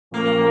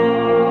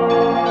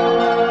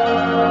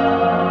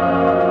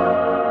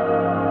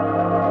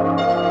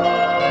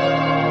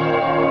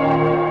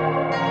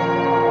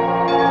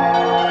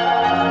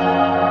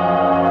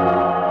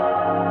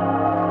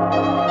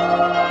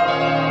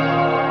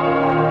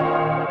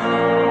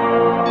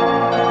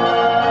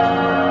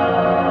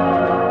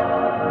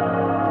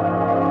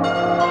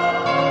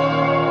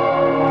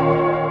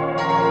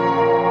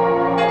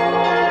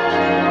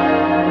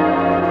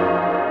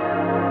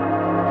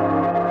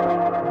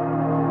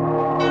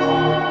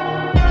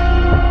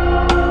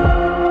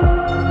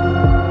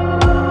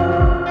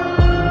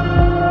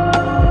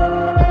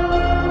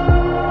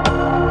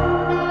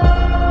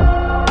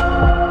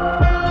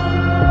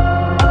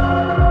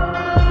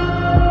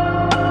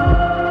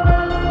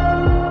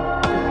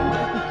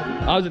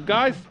How's it,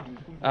 guys?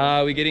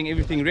 We're getting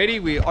everything ready.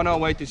 We're on our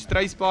way to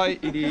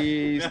Struisbaai. It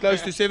is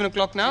close to 7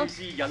 o'clock now,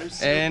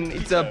 and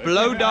it's a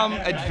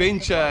blowdown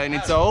adventure, and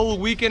it's a whole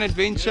weekend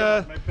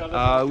adventure.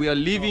 We are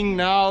leaving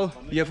now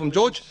here from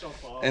George,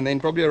 and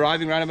then probably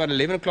arriving around about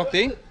 11 o'clock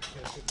there.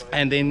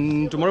 And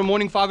then tomorrow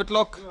morning, 5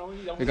 o'clock,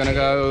 we're gonna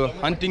go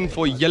hunting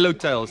for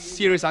yellowtail.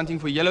 Serious hunting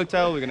for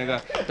yellowtail. We're gonna go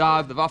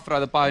dive the Wafra,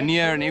 the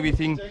Pioneer, and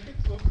everything.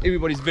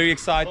 Everybody's very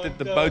excited.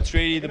 The boat's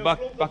ready, the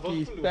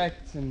bakkie is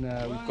packed, and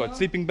we've got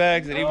sleeping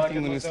bags and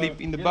everything. We're going to sleep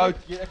in the boat.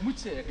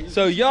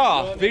 So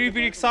yeah, very,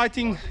 very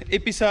exciting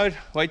episode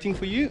waiting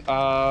for you.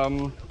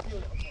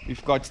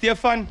 We've got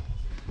Stefan,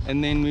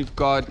 and then we've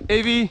got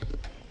Evie,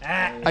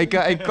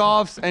 aka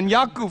Calves, and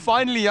Yaku.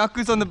 Finally,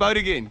 Yaku's on the boat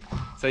again.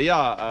 So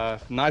yeah,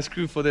 nice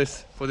crew for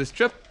this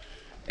trip.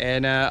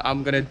 And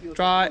I'm gonna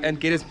try and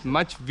get as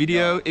much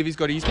video. Evie's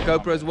got his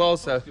GoPro as well,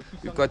 so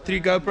we've got 3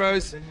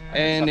 GoPros,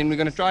 and then we're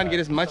gonna try and get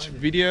as much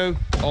video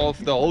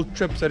of the whole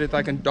trip so that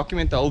I can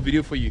document the whole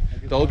video for you,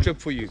 the whole trip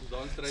for you.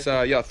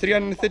 So yeah,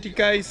 330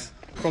 k's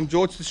from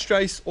George to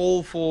Struis,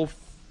 all for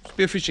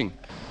spearfishing.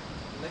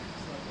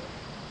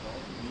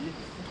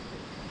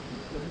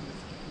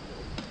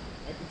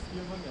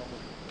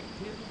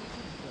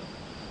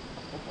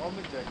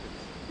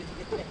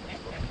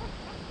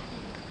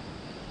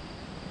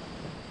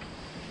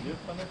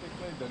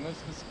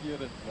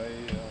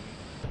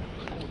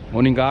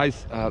 Morning,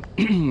 guys.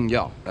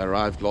 Yeah, I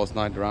arrived last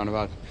night around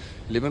about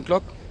 11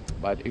 o'clock,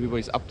 but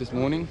everybody's up this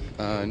morning.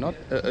 Not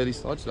an early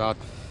start, it's about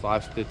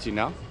 5:30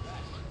 now,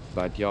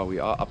 but yeah, we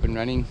are up and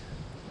running.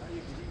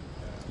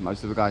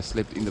 Most of the guys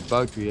slept in the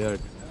boat. We heard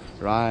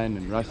Ryan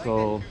and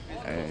Russell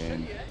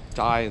and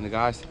Ty and the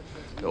guys.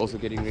 They're also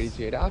getting ready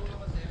to head out.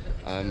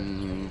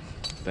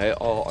 They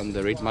are on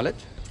the Red Mullet.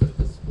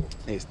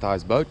 There's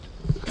Ty's boat,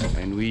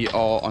 and we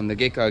are on the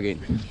Gecko again,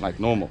 like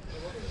normal.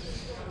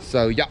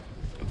 So yeah,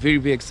 very,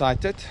 very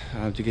excited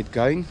to get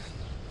going.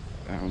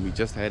 We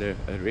just had a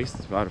rest,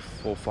 about a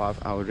 4 or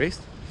 5 hour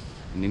rest,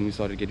 and then we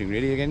started getting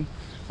ready again.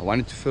 I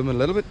wanted to film a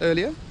little bit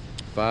earlier,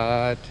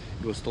 but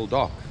it was still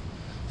dark,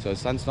 so the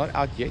sun's not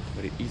out yet,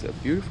 but it is a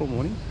beautiful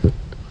morning.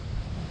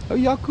 Oh,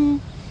 Yaku!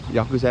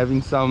 Yaku's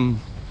having some...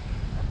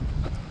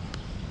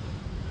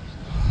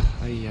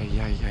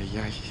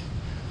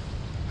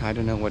 I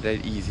don't know what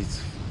that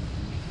is.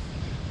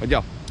 But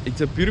yeah,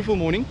 it's a beautiful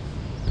morning.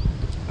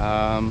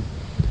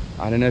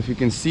 I don't know if you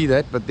can see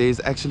that, but there's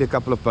actually a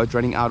couple of boats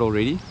running out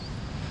already.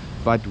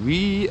 But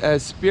we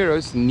as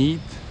spearos need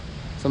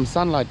some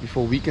sunlight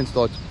before we can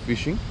start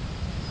fishing.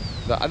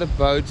 The other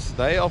boats,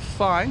 they are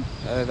fine.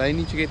 They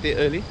need to get there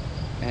early,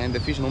 and the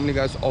fish normally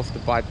goes off the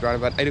bite around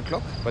about 8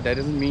 o'clock, but that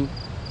doesn't mean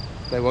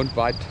they won't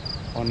bite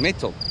on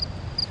metal.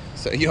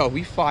 So yeah,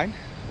 we're fine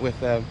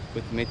with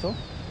metal.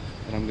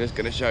 And I'm just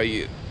gonna show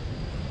you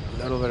a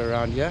little bit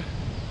around here.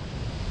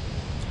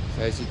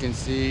 So as you can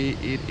see,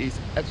 it is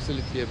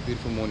absolutely a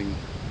beautiful morning.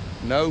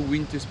 No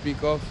wind to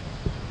speak of,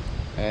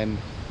 and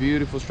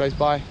beautiful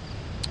Struisbaai.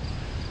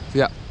 So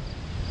yeah,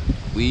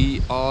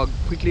 we are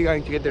quickly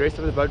going to get the rest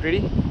of the boat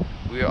ready.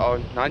 We are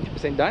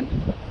 90% done,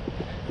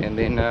 and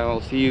then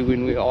I'll see you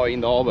when we are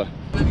in the harbour.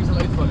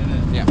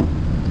 Ja.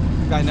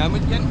 Kijk, nou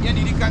moet een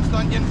hierdie kant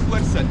staan, een voor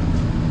sit.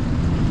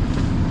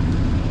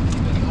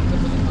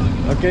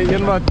 Okay,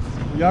 een wat.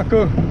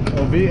 Jaco,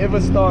 of wie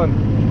even staan?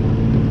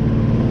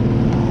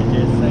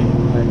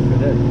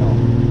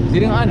 Is die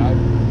ding aan?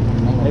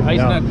 Hij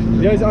is aan.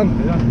 Ja, hij is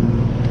aan. Ja.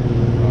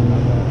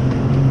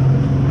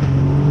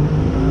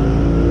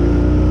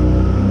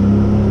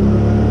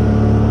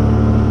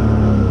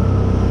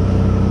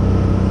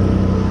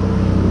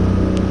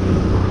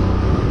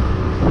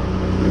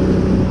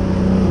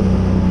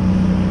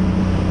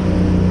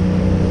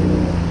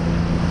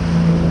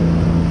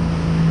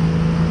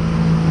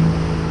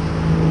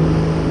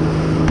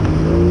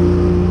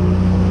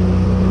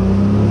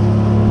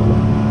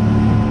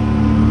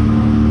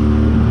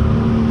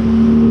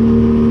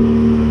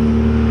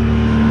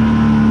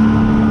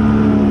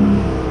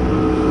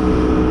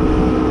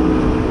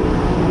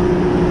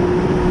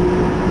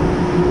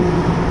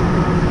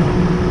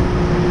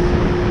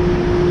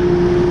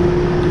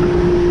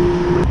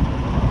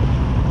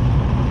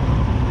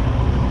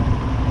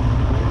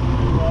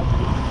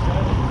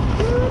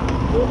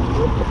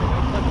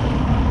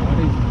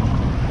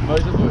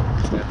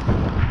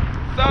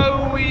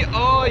 So we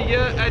are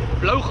here at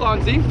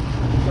Blauwgaansie.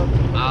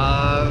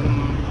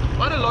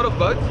 Quite a lot of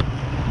boats.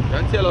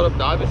 Don't see a lot of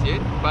divers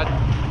yet, but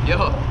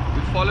yeah,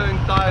 we're following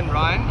Ty and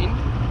Ryan in.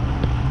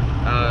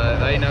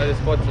 They know the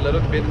spots a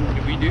little bit better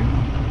than we do.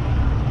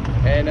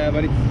 And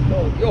but it's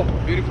still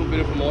beautiful,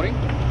 beautiful morning.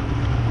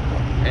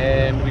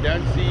 And we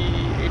don't see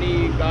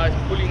any guys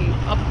pulling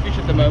up fish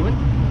at the moment.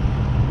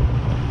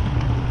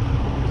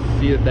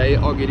 See that they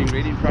are getting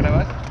ready in front of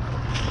us.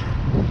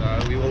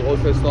 So we will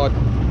also start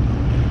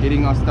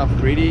getting our stuff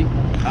ready.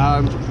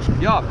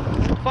 Yeah,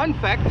 fun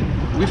fact,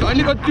 we've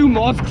only got 2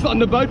 masks on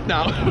the boat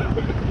now.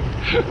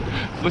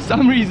 For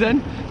some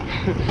reason,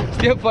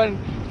 Stefan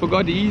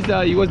forgot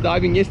he was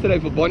diving yesterday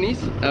for bonnies,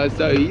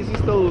 so he's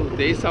still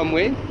there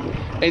somewhere.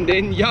 And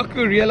then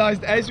Jaco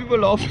realized, as we were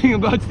laughing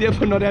about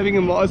Stefan not having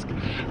a mask,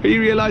 he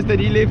realized that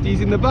he left his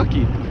in the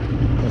bakkie.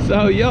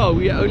 So yeah,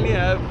 we only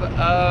have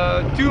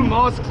 2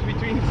 masks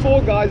between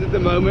 4 guys at the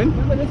moment.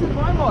 Yeah, but this is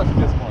my mask,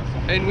 this mask.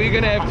 And we're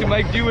gonna have to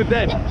make do with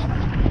that.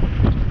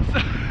 So,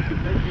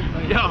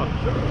 yeah.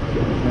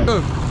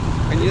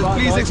 Can you just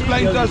please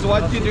explain to us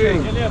what you're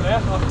doing?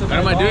 What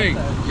am I doing?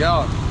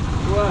 Yeah.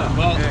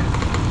 Well,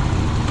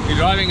 you're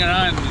driving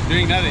around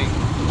doing nothing,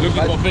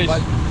 looking for fish.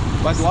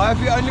 But why have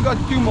you only got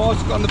 2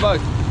 masks on the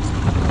boat?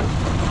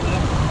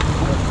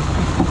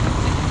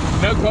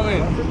 No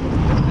comment.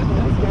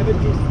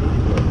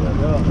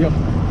 Yep.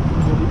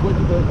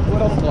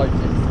 What else like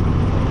this?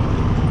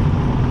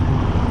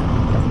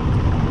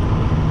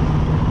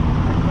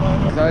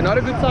 So not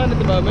a good sign at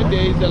the moment.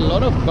 There is a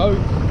lot of boats,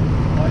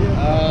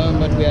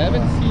 but we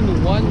haven't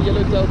seen one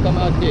yellowtail come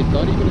out yet,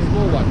 not even a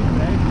small one.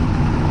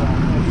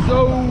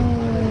 So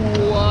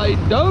I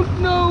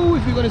don't know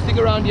if we're going to stick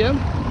around here.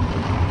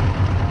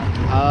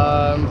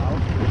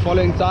 We're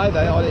following Ty,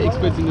 they are the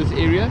experts in this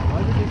area.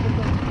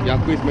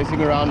 Jaco is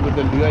messing around with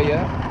the lure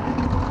here.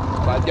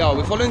 But yeah,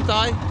 we're following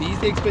Ty, he's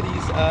the expert,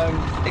 he's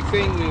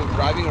echoing, we're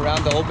driving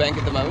around the whole bank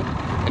at the moment.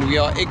 And we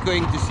are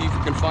echoing to see if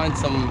we can find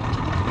some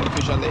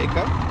fish on the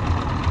echo.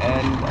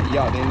 And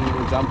yeah, then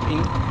we'll jump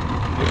in.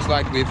 Looks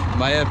like we've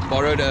may have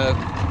borrowed a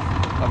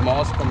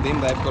mask from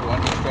them, they've got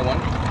one extra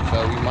one.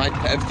 So we might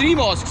have 3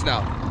 masks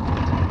now.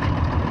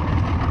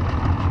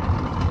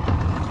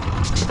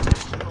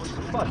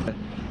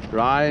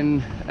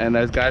 Ryan and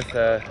those guys,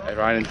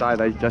 Ryan and Ty,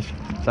 they just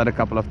shot a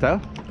couple of tail.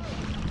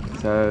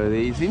 So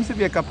there seems to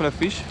be a couple of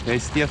fish.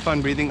 There's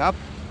Stefan breathing up,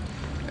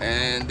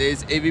 and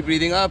there's Evie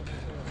breathing up,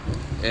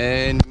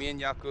 and me and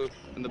Jaco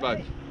on the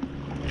boat.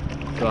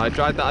 So I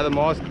tried the other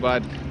mask,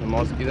 but the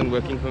mask isn't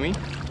working for me.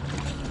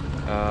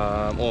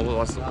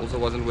 Also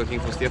wasn't working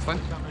for Stefan.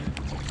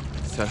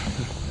 So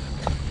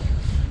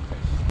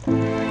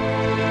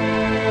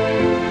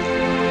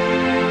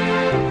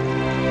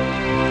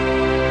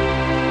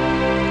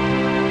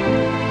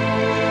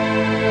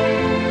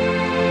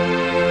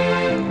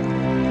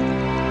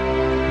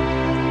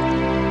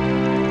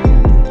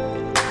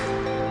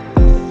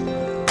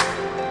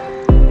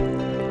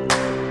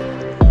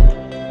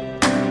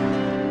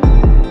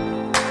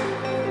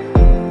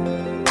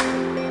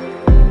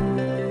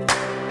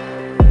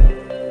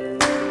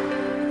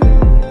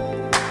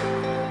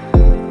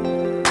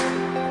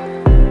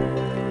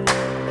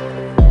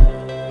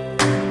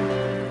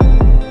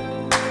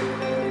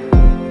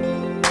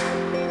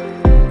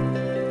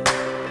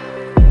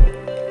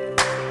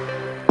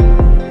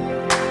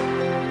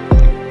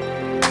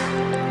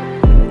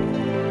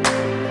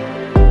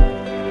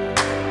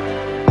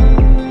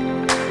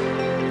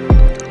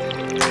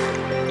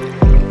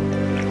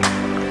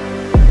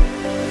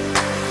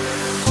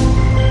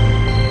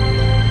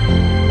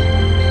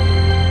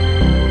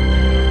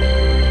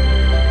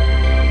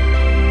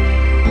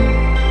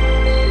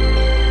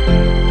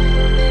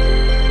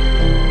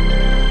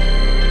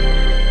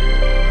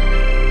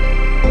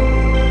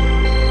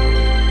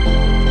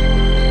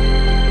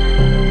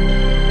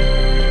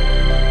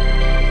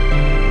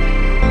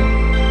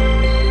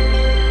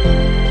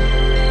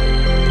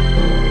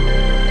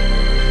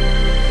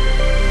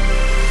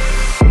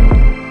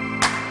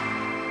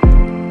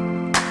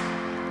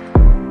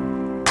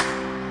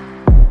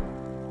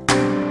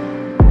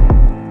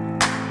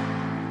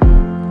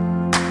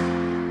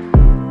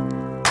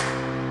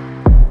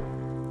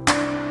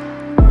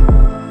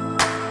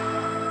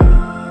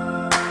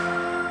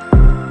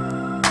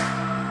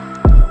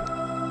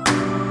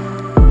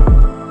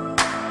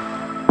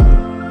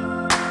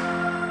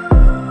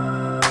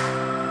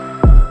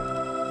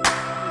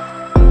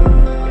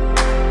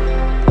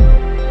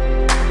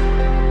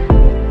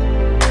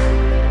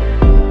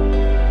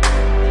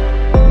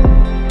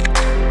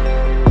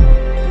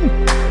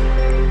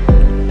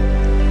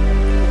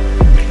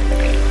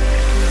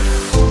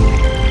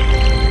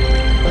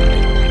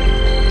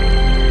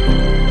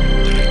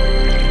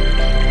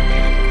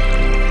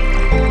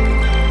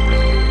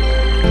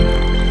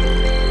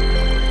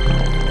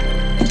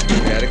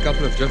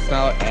just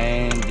now,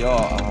 and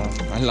yeah,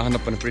 I lined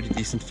up on a pretty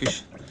decent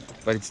fish,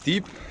 but it's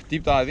deep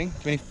diving,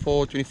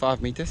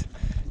 24-25 meters,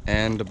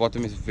 and the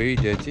bottom is very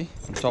dirty.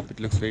 On top it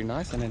looks very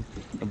nice, and then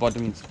the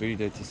bottom is very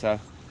dirty. So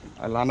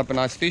I lined up a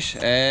nice fish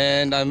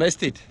and I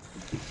missed it.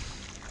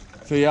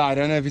 So yeah, I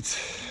don't know if it's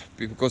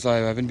because I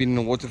haven't been in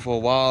the water for a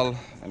while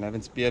and I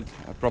haven't speared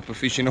a proper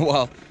fish in a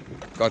while.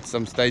 Got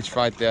some stage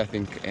fright there, I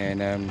think,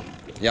 and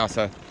yeah,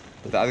 so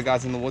with the other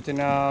guys in the water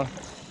now,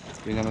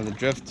 going on the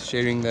drift,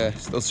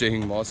 still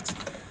sharing masks.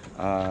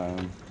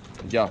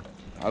 Yeah,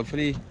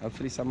 hopefully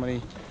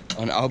somebody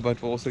on our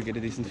boat will also get a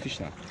decent fish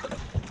now.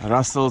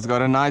 Russell's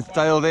got a nice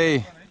tail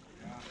there.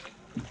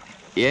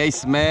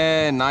 Yes,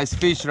 man, nice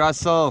fish,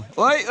 Russell.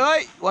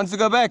 Oi, wants to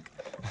go back.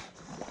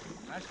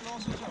 Nice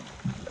glass or something.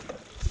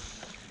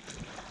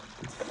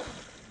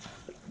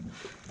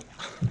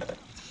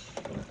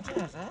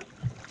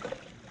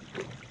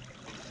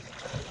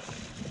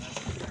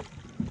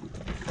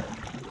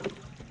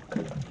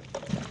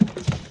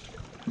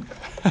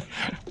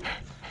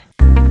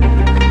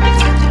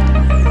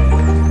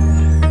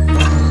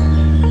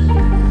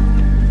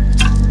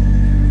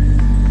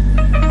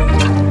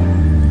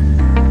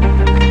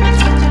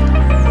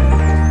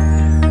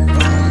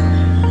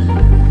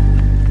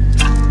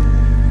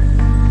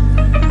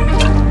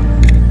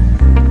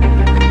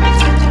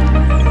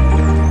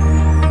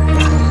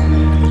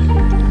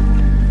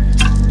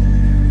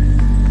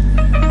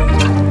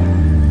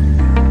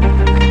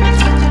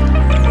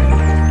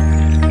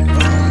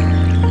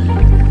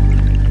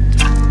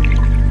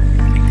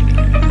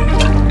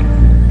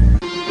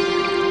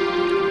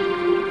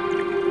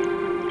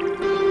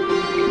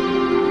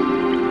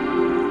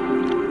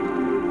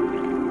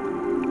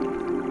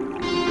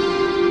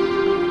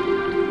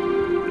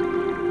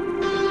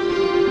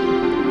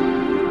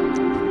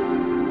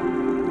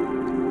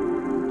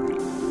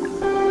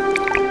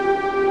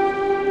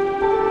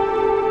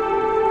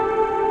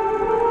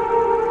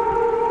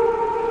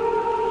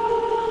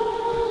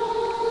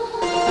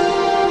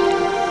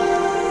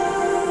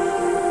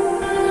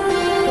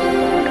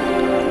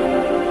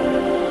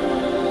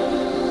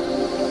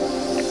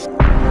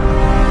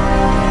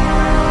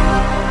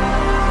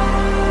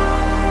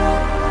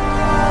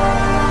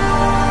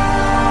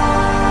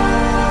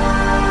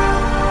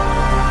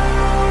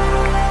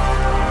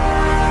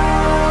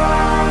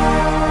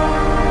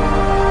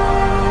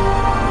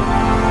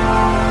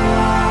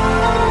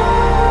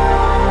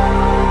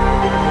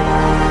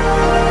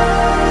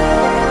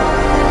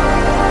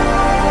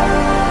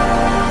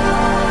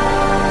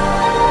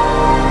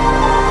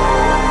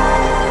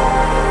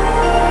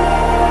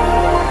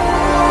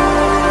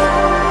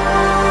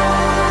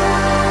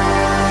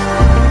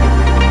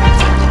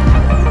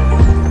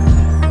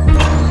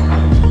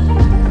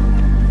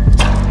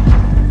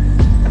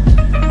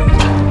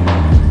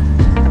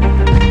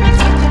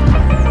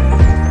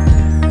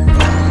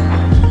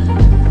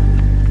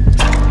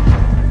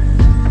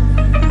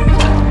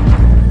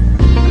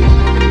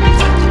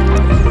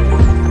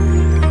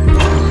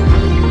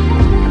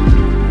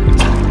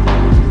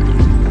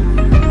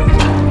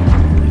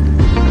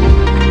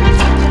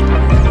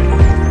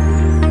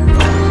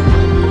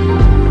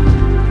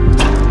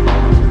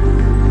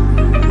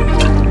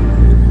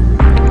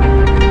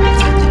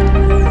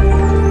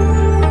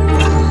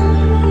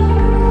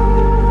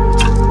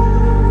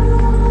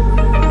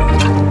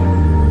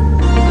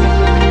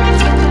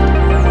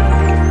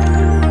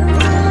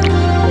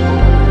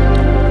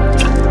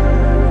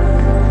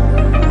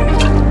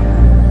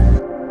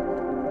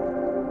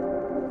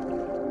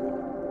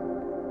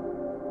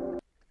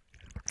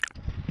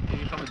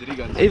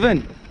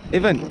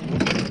 Evan,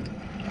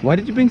 why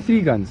did you bring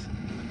 3 guns?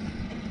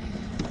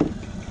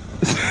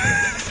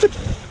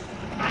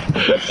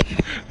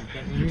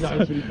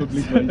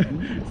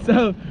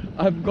 So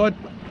I've got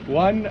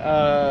one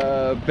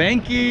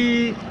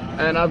bakkie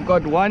and I've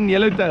got one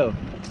yellowtail.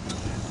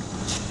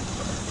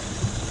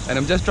 And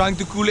I'm just trying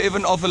to cool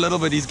Evan off a little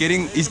bit. He's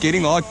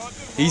getting hot.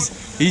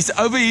 He's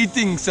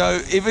overheating,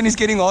 so Evan is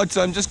getting hot,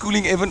 so I'm just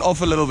cooling Evan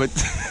off a little bit.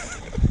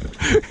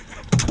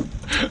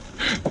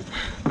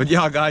 But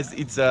yeah guys,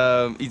 it's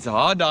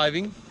hard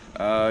diving.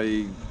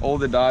 All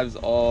the dives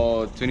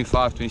are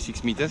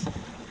 25-26 meters,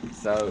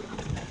 so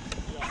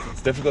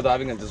it's difficult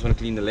diving. I just want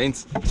to clean the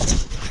lens.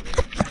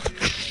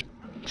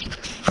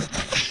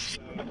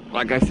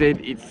 Like I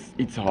said,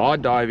 it's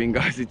hard diving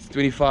guys. It's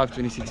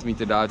 25-26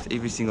 meter dives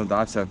every single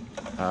dive, so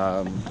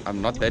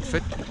I'm not that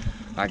fit.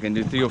 I can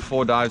do 3 or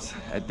 4 dives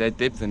at that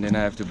depth and then I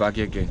have to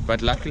buggy again.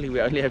 But luckily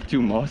we only have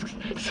 2 masks,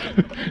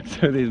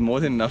 so there's more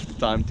than enough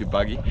time to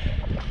buggy.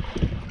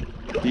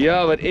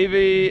 Yeah, but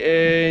Evie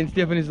and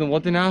Stefan is in the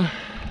water now.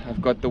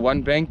 I've got the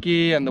one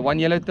bakkie and the one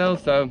yellowtail,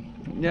 so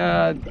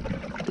yeah,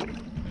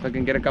 if I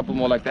can get a couple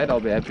more like that, I'll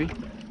be happy.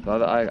 The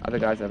other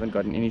guys haven't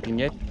gotten anything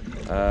yet.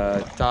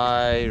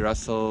 Ty,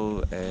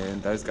 Russell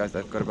and those guys,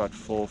 they've got about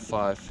 4 or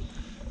 5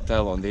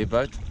 tail on their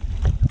boat.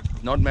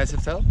 Not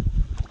massive tail,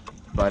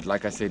 but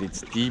like I said,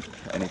 it's deep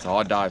and it's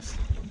hard dives,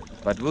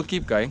 but we'll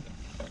keep going.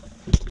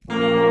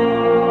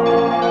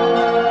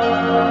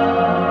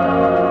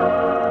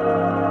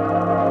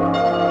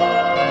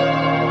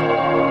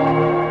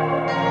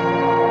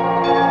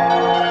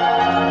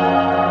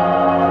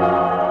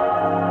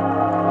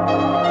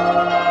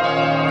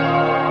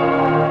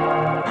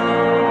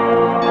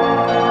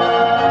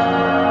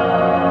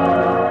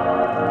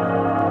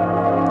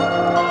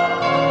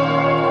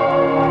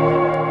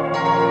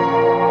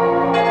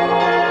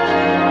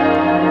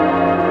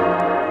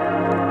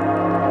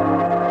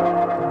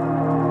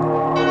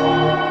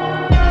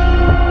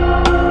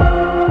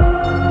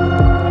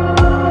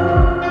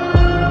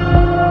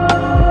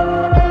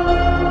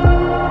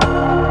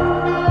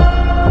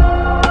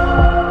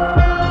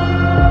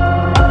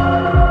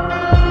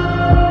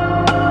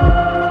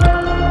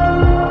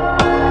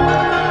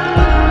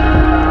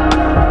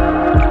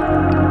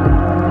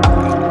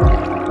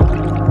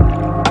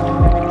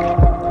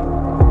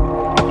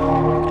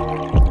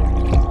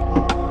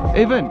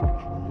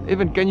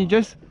 Evan, can you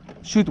just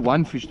shoot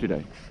one fish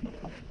today?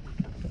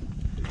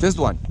 Just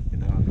one.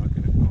 No, I'm not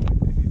gonna comment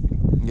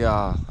anything.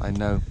 Yeah, I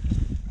know.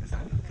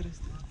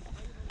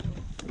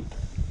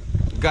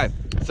 Okay,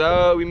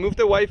 so we moved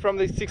away from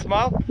the 6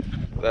 mile.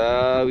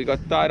 We got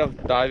tired of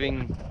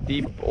diving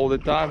deep all the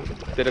time.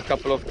 Did a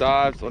couple of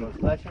dives. On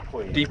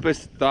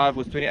deepest dive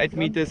was 28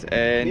 meters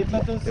and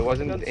there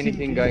wasn't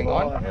anything going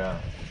on.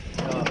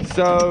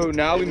 So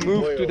now we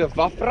move to the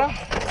Wafra.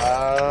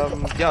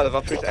 Yeah, the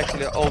Wafra is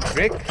actually an old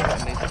wreck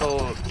and there's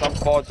still some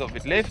parts of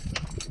it left.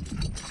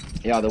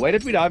 Yeah, the way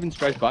that we dive in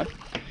Struisbaai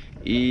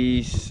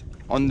is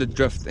on the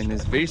drift and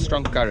there's very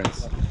strong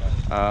currents.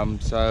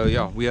 So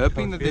yeah, we're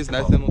hoping that there's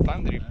no thermal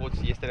climb. The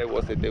reports yesterday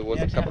was that there was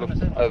a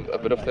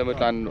bit of thermal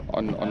climb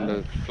on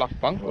the flak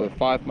bank, or the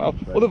 5 mile,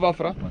 or the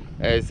Wafra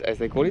as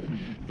they call it.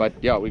 But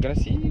yeah, we're gonna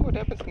see what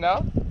happens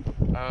now.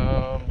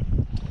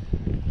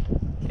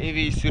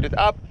 Evie suited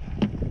up,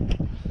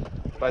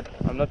 but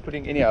I'm not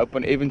putting any hope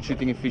on Evan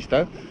shooting a fish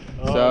though.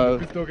 So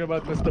talking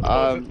about Mr.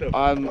 Positive.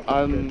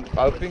 I'm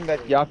hoping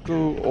that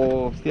Jaco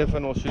or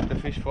Stefan will shoot the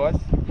fish for us,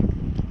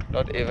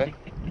 not Evan.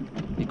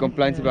 He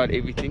complains about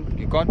everything.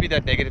 You can't be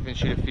that negative and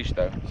shoot a fish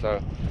though.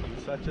 So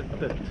Such a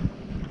tit.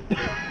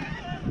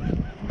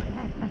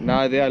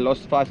 now there I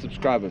lost 5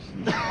 subscribers.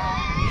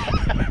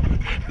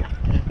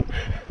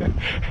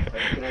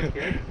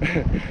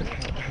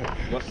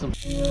 Lost some.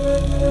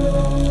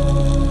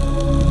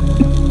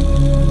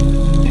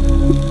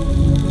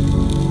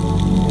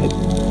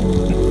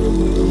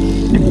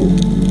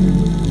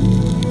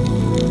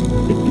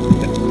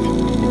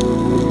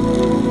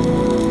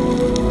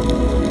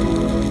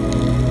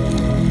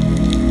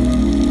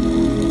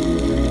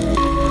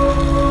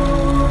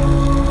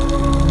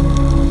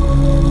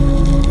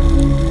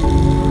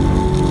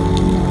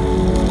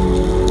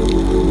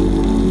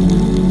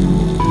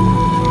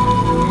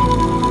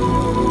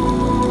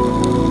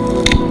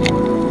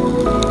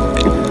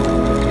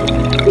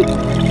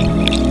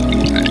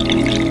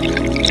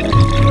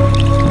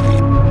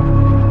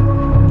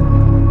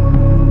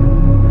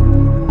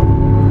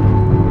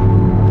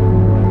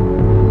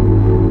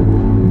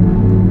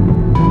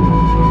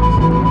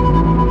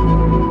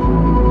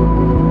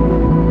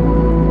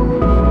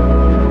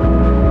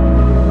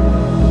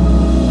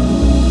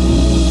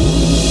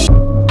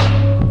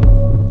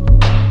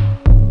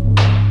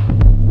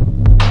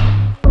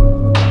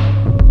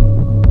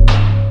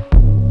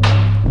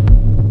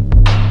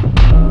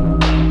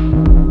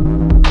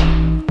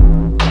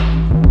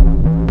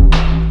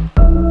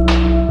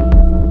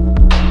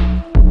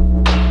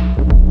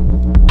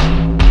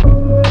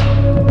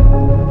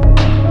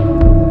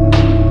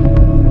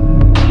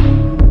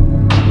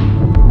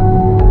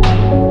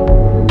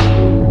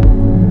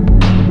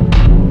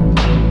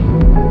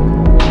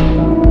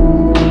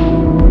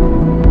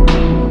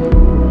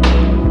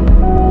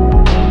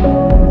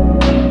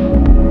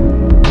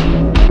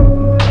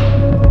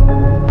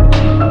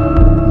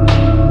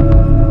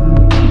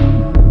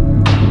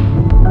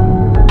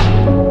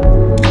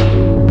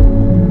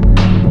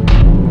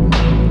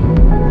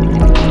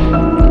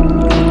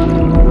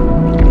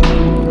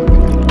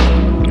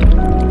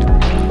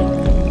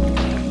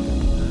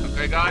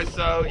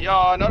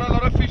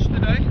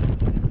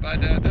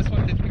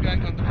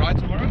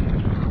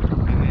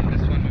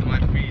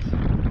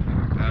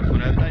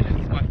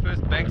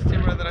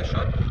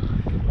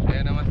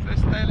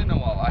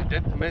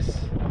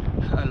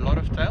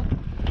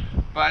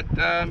 But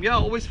yeah,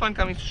 always fun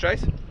coming to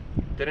Struis.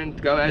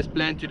 Didn't go as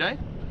planned today,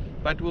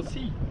 but we'll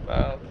see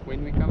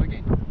when we come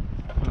again.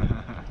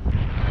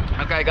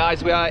 Okay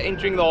guys, we are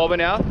entering the harbour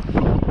now.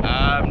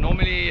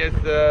 Normally as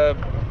the,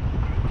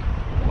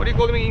 what do you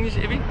call them in English,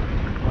 Evie?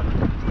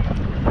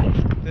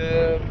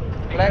 The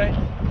black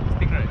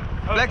stingray.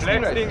 Oh, black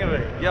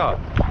stingrays. Yeah,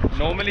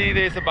 normally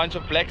there's a bunch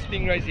of black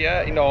stingrays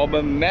here in the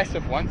harbour,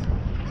 massive ones.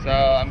 So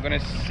I'm gonna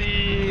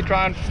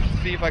try and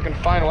see if I can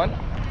find one.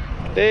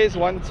 There's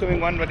one swimming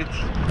one, but it's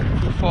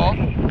too far.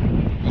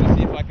 I'm gonna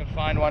see if I can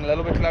find one a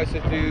little bit closer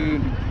to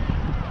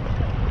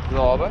the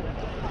harbour.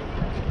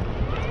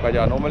 But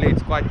yeah, normally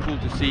it's quite cool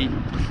to see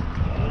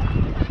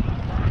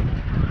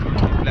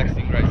black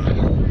stingrays.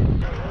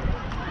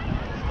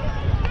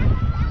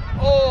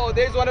 Oh,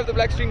 there's one of the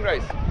black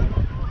stingrays.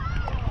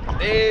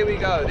 There we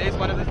go. There's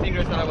one of the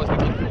stingrays that I was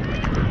looking for.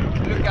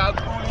 Look how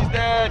cool is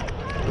that!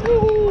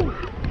 Woohoo!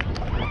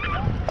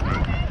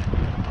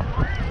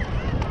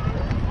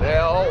 They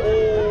are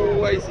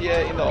always here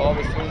in the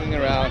harbour swimming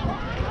around.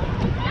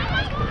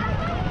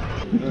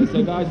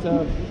 So guys,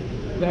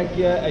 back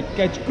here at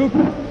Catch Cook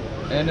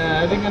and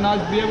having a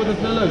nice beer with the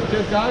fellows.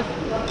 Cheers guys.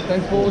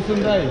 Thanks for an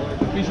awesome day.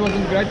 The fish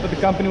wasn't great, but the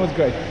company was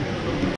great.